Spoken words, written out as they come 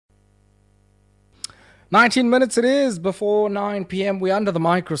19 minutes it is before 9 p.m. We're under the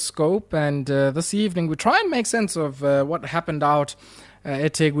microscope, and this evening we try and make sense of what happened out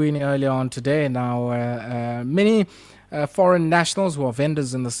at eThekwini earlier on today. Now, many foreign nationals who are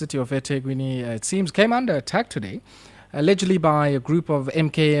vendors in the city of eThekwini, it seems, came under attack today, allegedly by a group of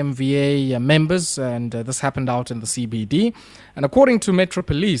MKMVA members, and this happened out in the CBD. And according to Metro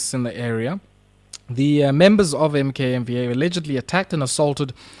Police in the area, the members of MKMVA allegedly attacked and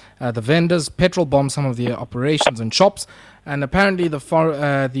assaulted the vendors, petrol bombed some of the operations and shops, and apparently the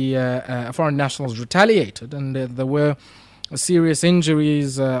foreign nationals retaliated, and there were serious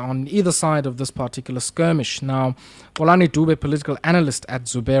injuries on either side of this particular skirmish. Now, Xolani Dube, political analyst at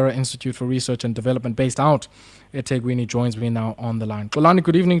Xubera Institute for Research and Development based out at eThekwini, joins me now on the line. Xolani,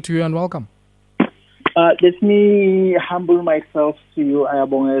 good evening to you and welcome. Let me humble myself to you,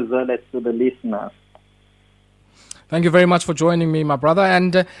 Ayabong, as well as to the listeners. Thank you very much for joining me, my brother.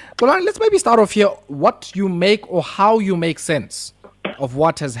 And Xolani, let's maybe start off here. What you make or how you make sense of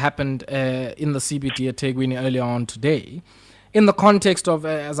what has happened in the CBD at eThekwini earlier on today, in the context of,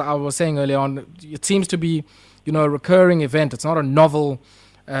 as I was saying earlier on, it seems to be, a recurring event. It's not a novel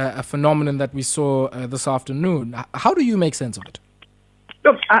phenomenon that we saw this afternoon. How do you make sense of it?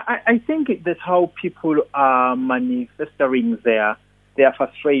 Look, I think that's how people are manifesting their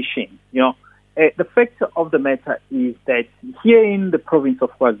frustration. The fact of the matter is that here in the province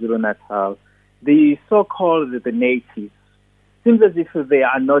of KwaZulu-Natal, the so-called the natives seems as if they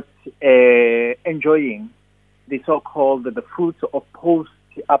are not enjoying the so-called the fruits of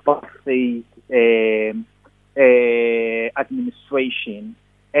post-apartheid administration,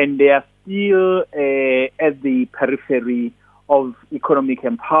 and they are still at the periphery of economic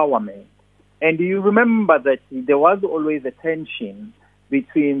empowerment. And you remember that there was always a tension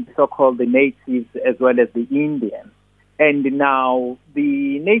between so-called the natives as well as the Indians. And now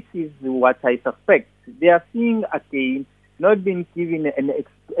the natives, what I suspect, they are seeing again not being given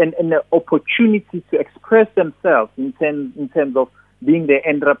an opportunity to express themselves in terms of being the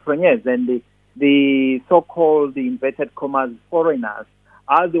entrepreneurs, and the so-called the inverted commas foreigners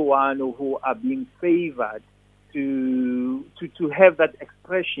are the ones who are being favored to have that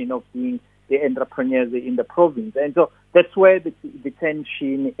expression of being the entrepreneurs in the province. And so that's where the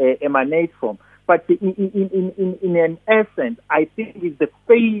tension emanates from. But in an essence, I think it's the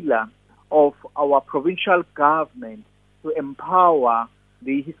failure of our provincial government to empower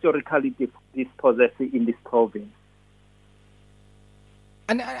the historically dispossessed in this province.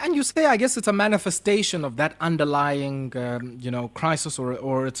 And you say, I guess it's a manifestation of that underlying, crisis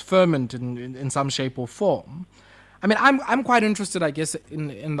or its ferment in some shape or form. I mean, I'm quite interested, I guess,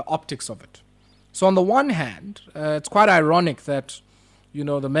 in the optics of it. So on the one hand, it's quite ironic that,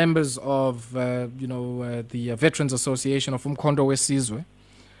 the members of, the Veterans Association of Umkhonto Sizwe,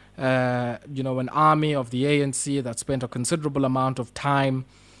 an army of the ANC that spent a considerable amount of time,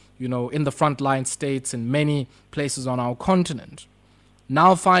 in the frontline states in many places on our continent,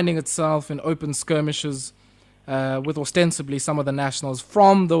 now finding itself in open skirmishes with ostensibly some of the nationals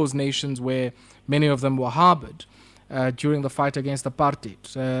from those nations where many of them were harbored during the fight against apartheid.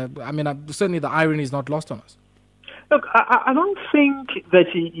 Certainly the irony is not lost on us. Look, I don't think that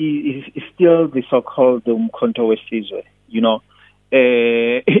he is still the so-called Umkhonto Sizwe,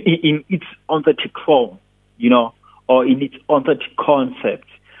 in its authentic form, or in its authentic concept.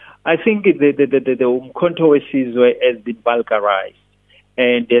 I think the Umkhonto Sizwe has been vulgarized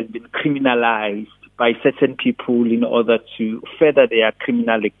and has been criminalized by certain people in order to further their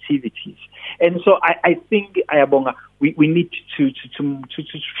criminal activities. And so I think, Ayabonga, we need to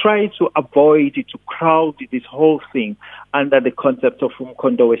try to avoid to crowd this whole thing under the concept of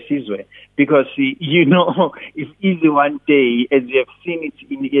Umkhonto Sizwe, because it's easy one day, as you have seen it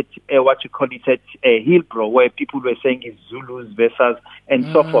in what you call it at Hillbrow, where people were saying it's Zulus versus and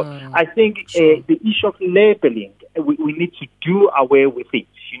so forth. I think sure. The issue of labeling, we need to do away with it.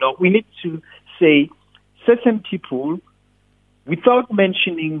 We need to say certain people, without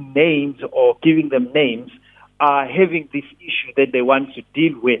mentioning names or giving them names, are having this issue that they want to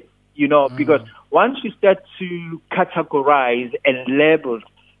deal with, because once you start to categorize and label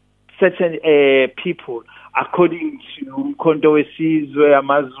certain people according to Umkhonto Sizwe,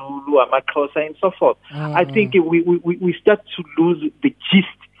 Amazulu, Amaxhosa, and so forth, I think we start to lose the gist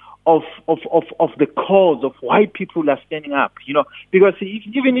of the cause of why people are standing up, because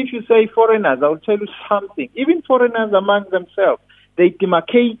even if you say foreigners, I will tell you something, even foreigners among themselves, they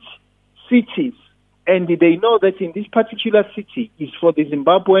demarcate cities, and they know that in this particular city is for the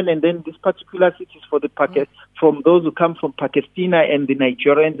Zimbabwean, and then this particular city is for the from those who come from Pakistan and the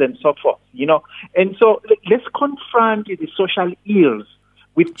Nigerians and so forth, And so let's confront the social ills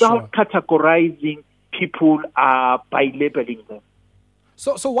without categorizing people are by labeling them.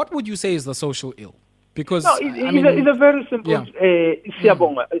 So what would you say is the social ill? Because no, it's a very simple.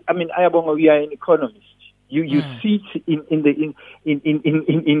 Siyabonga. I mean, Ayabonga, we are an economist. You sit in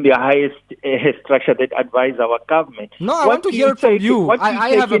the highest structure that advise our government. No, I want to hear it from you.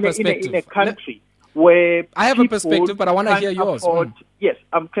 I have a perspective. In a country where I have a perspective, but I want to hear yours. Yes,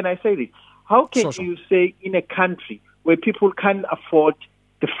 can I say this? How can you say in a country where people can't afford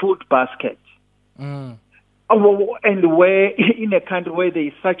the food basket, and where in a country where there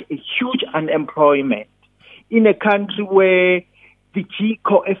is such a huge unemployment, in a country where the G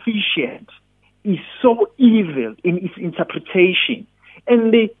coefficient is so evil in its interpretation,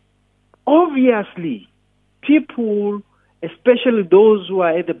 and obviously people, especially those who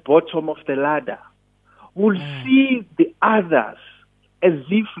are at the bottom of the ladder, will see the others as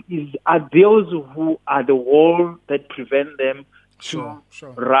if are those who are the wall that prevent them to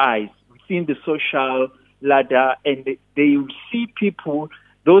rise within the social ladder, and they will see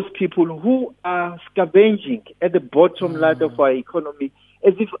those people who are scavenging at the bottom ladder of our economy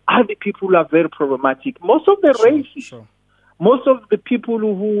as if other people are very problematic. Most of the racists, most of the people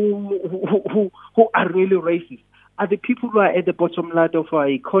who are really racist are the people who are at the bottom ladder of our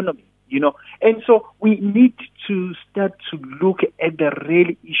economy, And so we need to start to look at the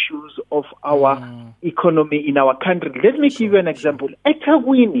real issues of our economy in our country. Let me give you an example. At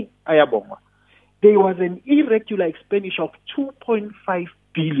eThekwini, Ayabonga, there was an irregular expenditure of 2.5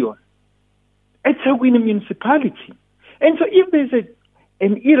 billion at eThekwini municipality. And so if there's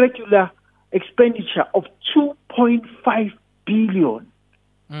an irregular expenditure of 2.5 billion,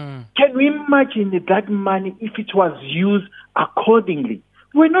 can we imagine that money if it was used accordingly?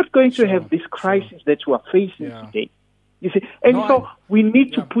 We're not going to have this crisis that we are facing today. You see, and we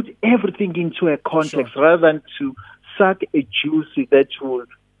need to put everything into a context rather than to suck a juice that will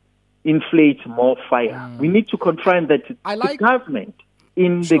inflate more fire. We need to confront that the government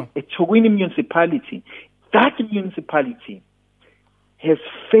in the eThekwini municipality, that municipality has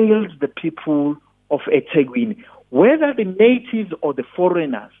failed the people of eThekwini, whether the natives or the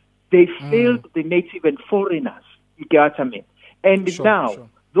foreigners. They failed the native and foreigners. You get what I mean? And those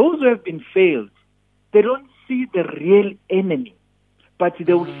who have been failed, they don't see the real enemy, but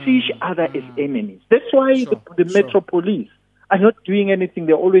they will see each other as enemies. That's why the Metro police are not doing anything.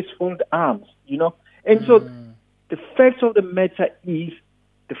 They always fold arms, And so the fact of the matter is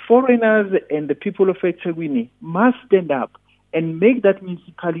the foreigners and the people of eThekwini must stand up and make that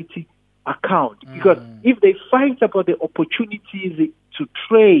municipality account. Because if they fight about the opportunities to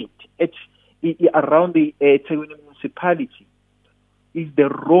trade around the eThekwini municipality, is the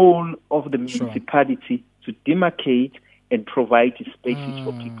role of the municipality to demarcate and provide spaces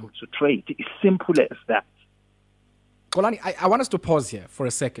for people to trade. It's simple as that. Xolani, I want us to pause here for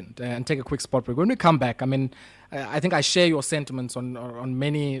a second and take a quick spot break. When we come back, I think I share your sentiments on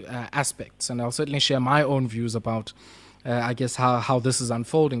many aspects, and I'll certainly share my own views about, I guess, how this is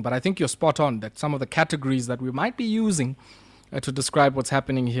unfolding. But I think you're spot on that some of the categories that we might be using to describe what's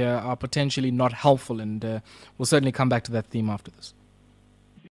happening here are potentially not helpful, and we'll certainly come back to that theme after this.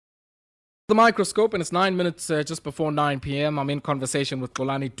 The Microscope, and it's 9 minutes just before 9 p.m. I'm in conversation with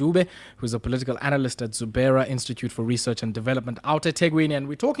Xolani Dube, who's a political analyst at Xubera Institute for Research and Development out at eThekwini, and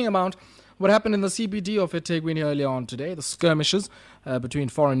we're talking about what happened in the CBD of eThekwini earlier on today, the skirmishes between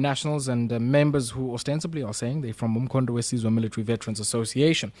foreign nationals and members who ostensibly are saying they're from Umkhonto Sizwe Military Veterans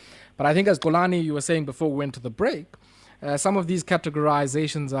Association. But I think, as Xolani, you were saying before we went to the break, some of these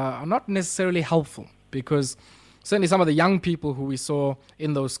categorizations are not necessarily helpful, because certainly some of the young people who we saw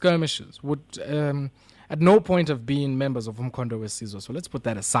in those skirmishes would at no point have been members of Umkhonto Sizwe. So let's put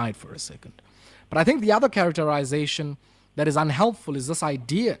that aside for a second. But I think the other characterization that is unhelpful is this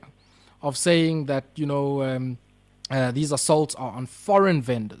idea of saying that, these assaults are on foreign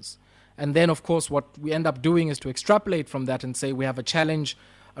vendors. And then, of course, what we end up doing is to extrapolate from that and say we have a challenge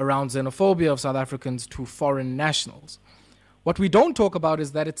around xenophobia of South Africans to foreign nationals. What we don't talk about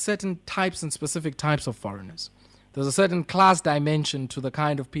is that it's certain types and specific types of foreigners. There's a certain class dimension to the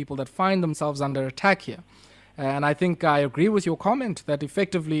kind of people that find themselves under attack here. And I think I agree with your comment that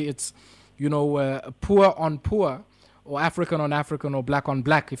effectively it's, poor on poor, or African on African, or black on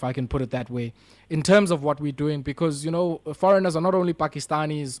black, if I can put it that way, in terms of what we're doing. Because, foreigners are not only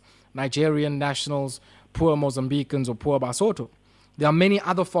Pakistanis, Nigerian nationals, poor Mozambicans, or poor Basotho. There are many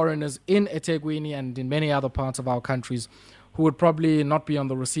other foreigners in eThekwini and in many other parts of our countries who would probably not be on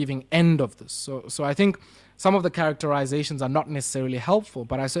the receiving end of this. So I think some of the characterizations are not necessarily helpful,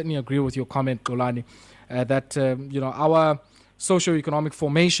 but I certainly agree with your comment, Xolani, that our socio-economic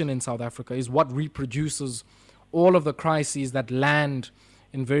formation in South Africa is what reproduces all of the crises that land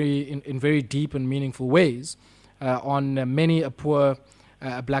in very deep and meaningful ways on many a poor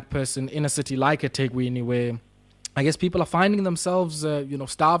black person in a city like eThekwini, where I guess people are finding themselves,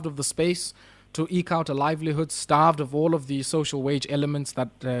 starved of the space to eke out a livelihood, starved of all of the social wage elements that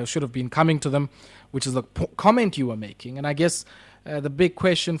should have been coming to them, which is the comment you were making. And I guess the big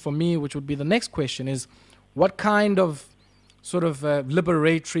question for me, which would be the next question, is what kind of sort of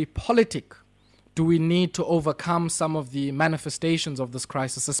liberatory politic do we need to overcome some of the manifestations of this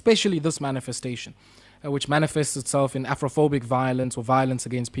crisis, especially this manifestation, which manifests itself in Afrophobic violence or violence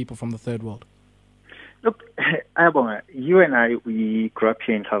against people from the third world? Look, Ayabonga, you and I, we grew up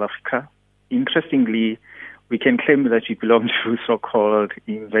here in South Africa. Interestingly, we can claim that we belong to so-called,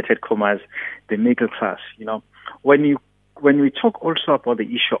 inverted commas, the middle class. When we talk also about the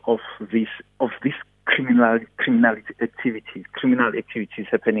issue of this criminal activities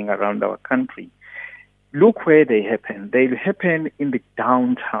happening around our country, look where they happen. They happen in the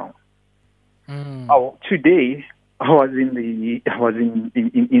downtown. Today, I was in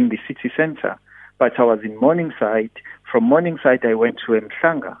the city center, but I was in Morningside. From Morningside, I went to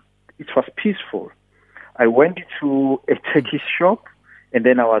Mhlanga. It was peaceful. I went to a Turkish shop, and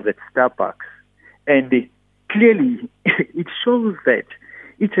then I was at Starbucks. And clearly, it shows that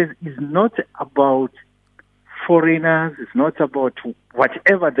it is not about foreigners. It's not about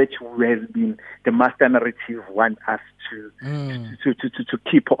whatever that has been the master narrative want us to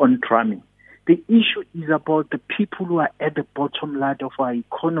keep on drumming. The issue is about the people who are at the bottom line of our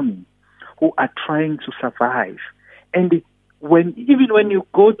economy, who are trying to survive. And even when you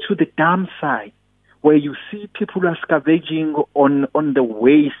go to the dam side, where you see people are scavenging on the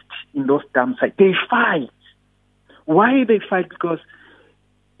waste in those dam sites, they fight. Why they fight? Because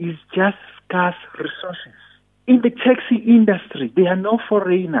it's just scarce resources. In the taxi industry, there are no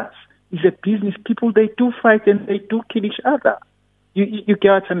foreigners. It's a business. People, they do fight and they do kill each other. You get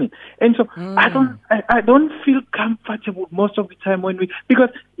what I mean? And so I don't feel comfortable most of the time because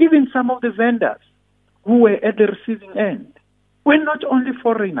even some of the vendors who were at the receiving end were not only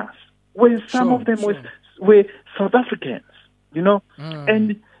foreigners, when some of them were South Africans,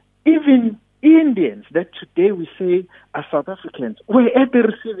 and even Indians that today we say are South Africans were at the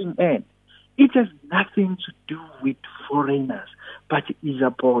receiving end. It has nothing to do with foreigners, but it is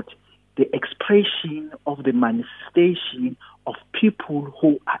about the expression of the manifestation of people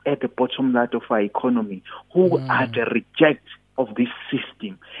who are at the bottom line of our economy, who are the reject of this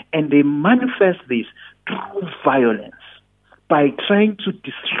system. And they manifest this through violence by trying to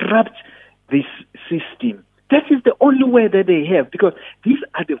disrupt this system. That is the only way that they have, because these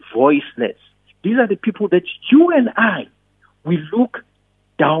are the voiceless. These are the people that you and I, we look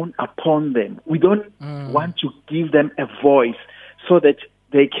down upon them. We don't want to give them a voice so that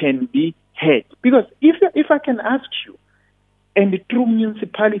they can be heard. Because if I can ask you, and through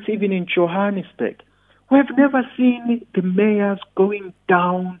municipalities, even in Johannesburg, we have never seen the mayors going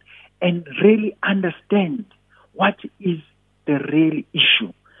down and really understand what is the real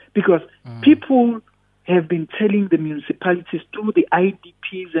issue. Because people have been telling the municipalities through the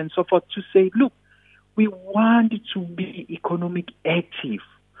IDPs and so forth to say, look, we want to be economic active.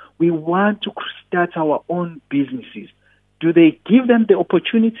 We want to start our own businesses. Do they give them the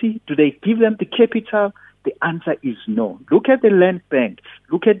opportunity? Do they give them the capital? The answer is no. Look at the Land Bank.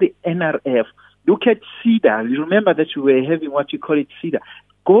 Look at the NRF. Look at CEDA. You remember that we were having what you call it CEDA.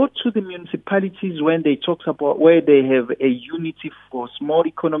 Go to the municipalities when they talk about where they have a unity for small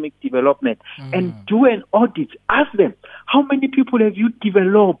economic development and do an audit. Ask them, how many people have you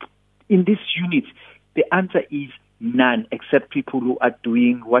developed in this unit? The answer is none, except people who are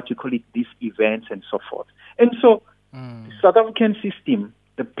doing what you call it, these events and so forth. And so the South African system,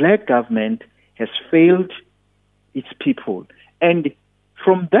 the black government, has failed its people. And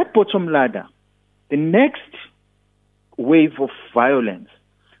from that bottom ladder, the next wave of violence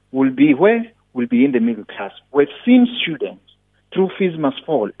will be in the middle class. We've seen students through Fees Must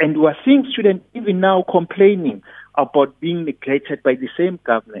Fall, and we are seeing students even now complaining about being neglected by the same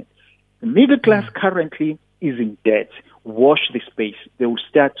government. The middle class currently is in debt. Watch the space. They will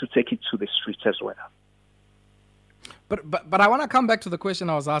start to take it to the streets as well. But I want to come back to the question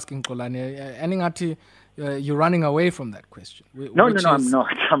I was asking, Xolani. You're running away from that question. No,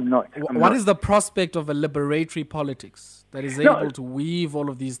 I'm not. What is the prospect of a liberatory politics that is able to weave all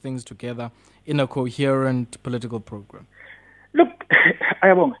of these things together in a coherent political program? Look,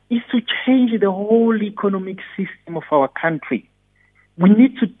 Ayabonga, is to change the whole economic system of our country. We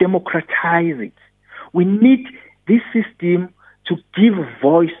need to democratize it. We need this system to give a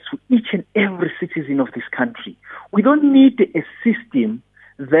voice to each and every citizen of this country. We don't need a system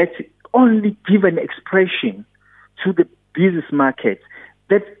that only give an expression to the business market.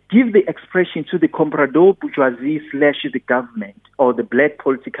 that give the expression to the comprador bourgeoisie / the government or the black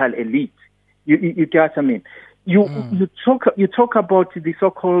political elite. You get what I mean? You talk about the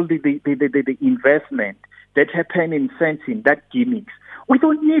so-called the investment that happen in sensing, that gimmicks. We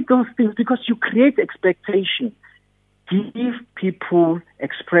don't need those things because you create expectation. Give people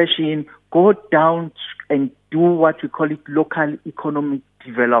expression, go down and do what we call it local economic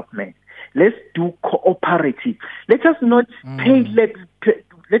development. Let's do cooperative. Let us not pay lip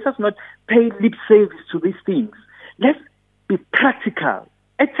service to these things. Let's be practical.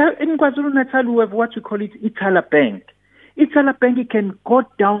 In KwaZulu-Natal, we have what we call it Itala Bank. Itala Bank can go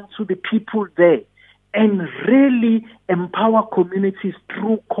down to the people there and really empower communities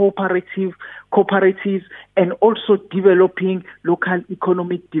through cooperatives and also developing local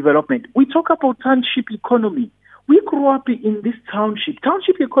economic development. We talk about township economy. We grew up in this township.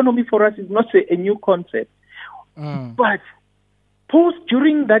 Township economy for us is not a new concept. But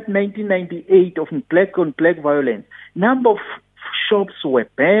during that 1998 of black on black violence, number of shops were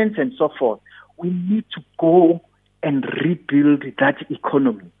banned and so forth. We need to go and rebuild that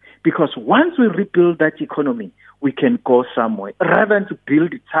economy. Because once we rebuild that economy, we can go somewhere. Rather than to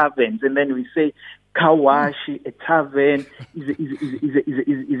build taverns and then we say, Kawashi, a tavern is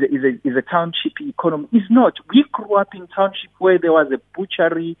a township economy. It's not. We grew up in township where there was a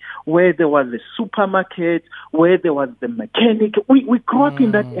butchery, where there was a supermarket, where there was the mechanic. We grew up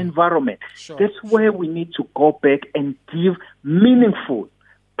in that environment. Sure. That's where we need to go back and give meaningful,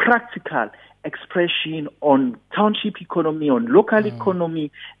 practical expression on township economy, on local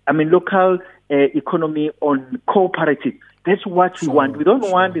economy, local economy, on cooperative. That's what we want. We don't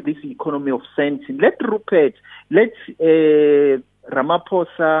want this economy of sensing. Let Rupert, let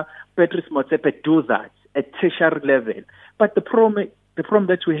Ramaphosa, Patrice Motsepe do that at tertiary level. But the problem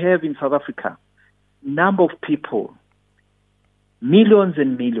that we have in South Africa, number of people, millions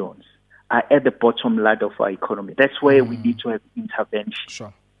and millions, are at the bottom ladder of our economy. That's where we need to have intervention.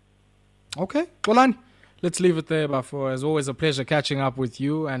 Sure. Okay, Xolani, let's leave it there. But as always, a pleasure catching up with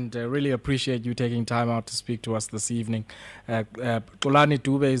you, and really appreciate you taking time out to speak to us this evening. Xolani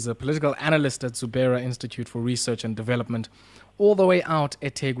Dube is a political analyst at Xubera Institute for Research and Development, all the way out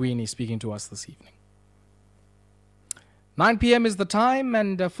at eThekwini, speaking to us this evening. 9 p.m. is the time,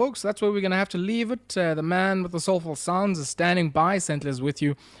 and folks, that's where we're going to have to leave it. The man with the soulful sounds is standing by. Sentler is with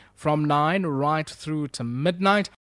you from 9 right through to midnight.